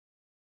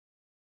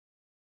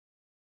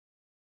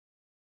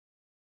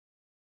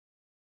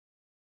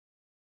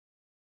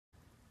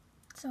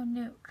So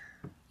Nuke,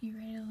 you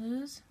ready to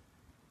lose?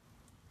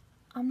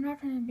 I'm not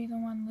gonna be the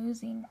one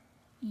losing.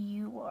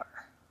 You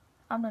are.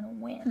 I'm gonna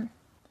win.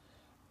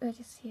 Good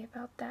to see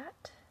about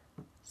that.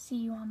 See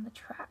you on the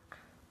track.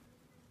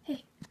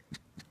 Hey,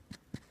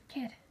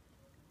 kid.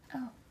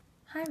 Oh,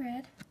 hi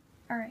Red.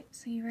 Alright,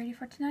 so you ready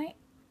for tonight?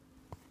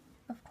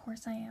 Of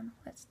course I am.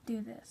 Let's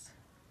do this.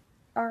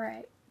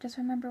 Alright, just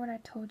remember what I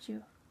told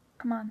you.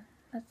 Come on,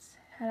 let's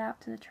head out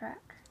to the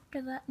track.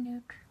 Good luck,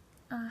 Nuke.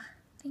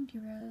 Thank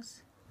you,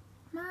 Rose.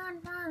 Come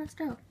on, let's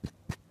go.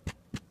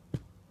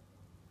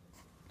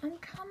 I'm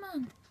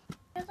coming.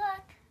 Good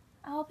luck.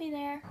 I'll be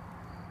there.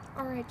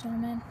 Alright,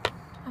 gentlemen.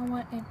 I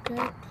want a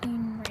good,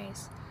 clean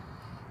race.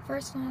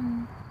 First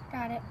one,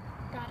 got it.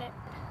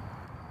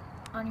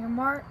 On your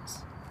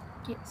marks,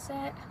 get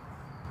set,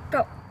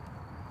 go.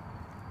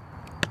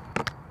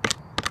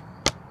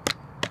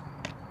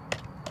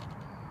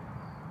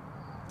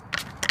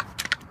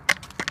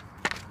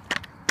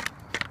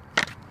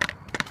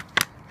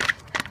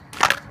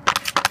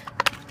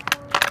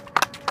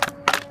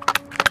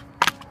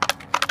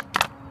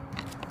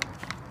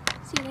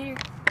 See you later,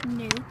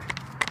 Nuke.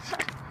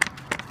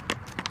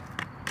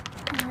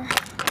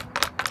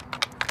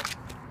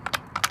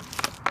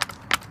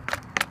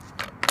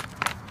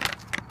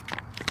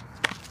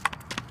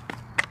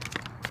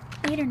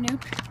 Later,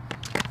 Nuke.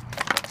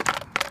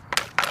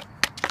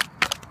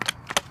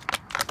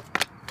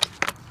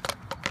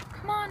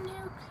 Come on,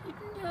 Nuke. You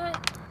can do it.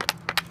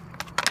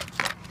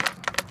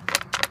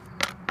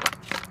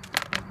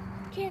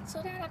 Kid,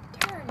 slow down at the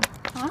turn.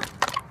 Huh?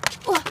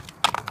 Oh.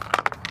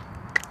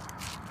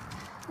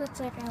 Looks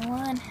like I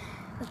won.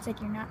 Looks like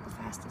you're not the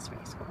fastest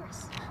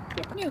racehorse.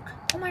 Yeah, Nuke.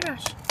 Oh my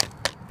gosh.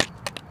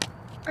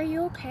 Are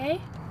you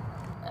okay?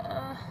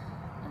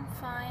 I'm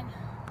fine.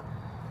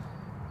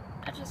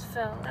 I just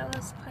fell. That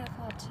was quite a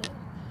fall too.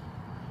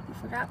 You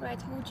forgot what I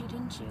told you,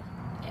 didn't you?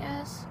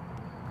 Yes.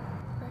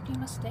 Rookie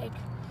mistake.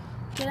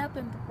 Get up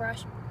and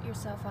brush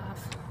yourself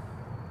off.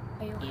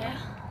 Are you okay? Yeah.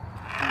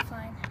 I'm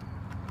fine.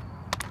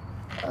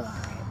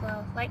 Alright,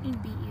 well, lightning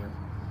beat you.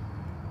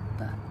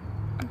 But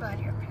I'm glad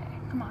you're okay.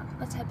 Come on,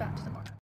 let's head back to the bar.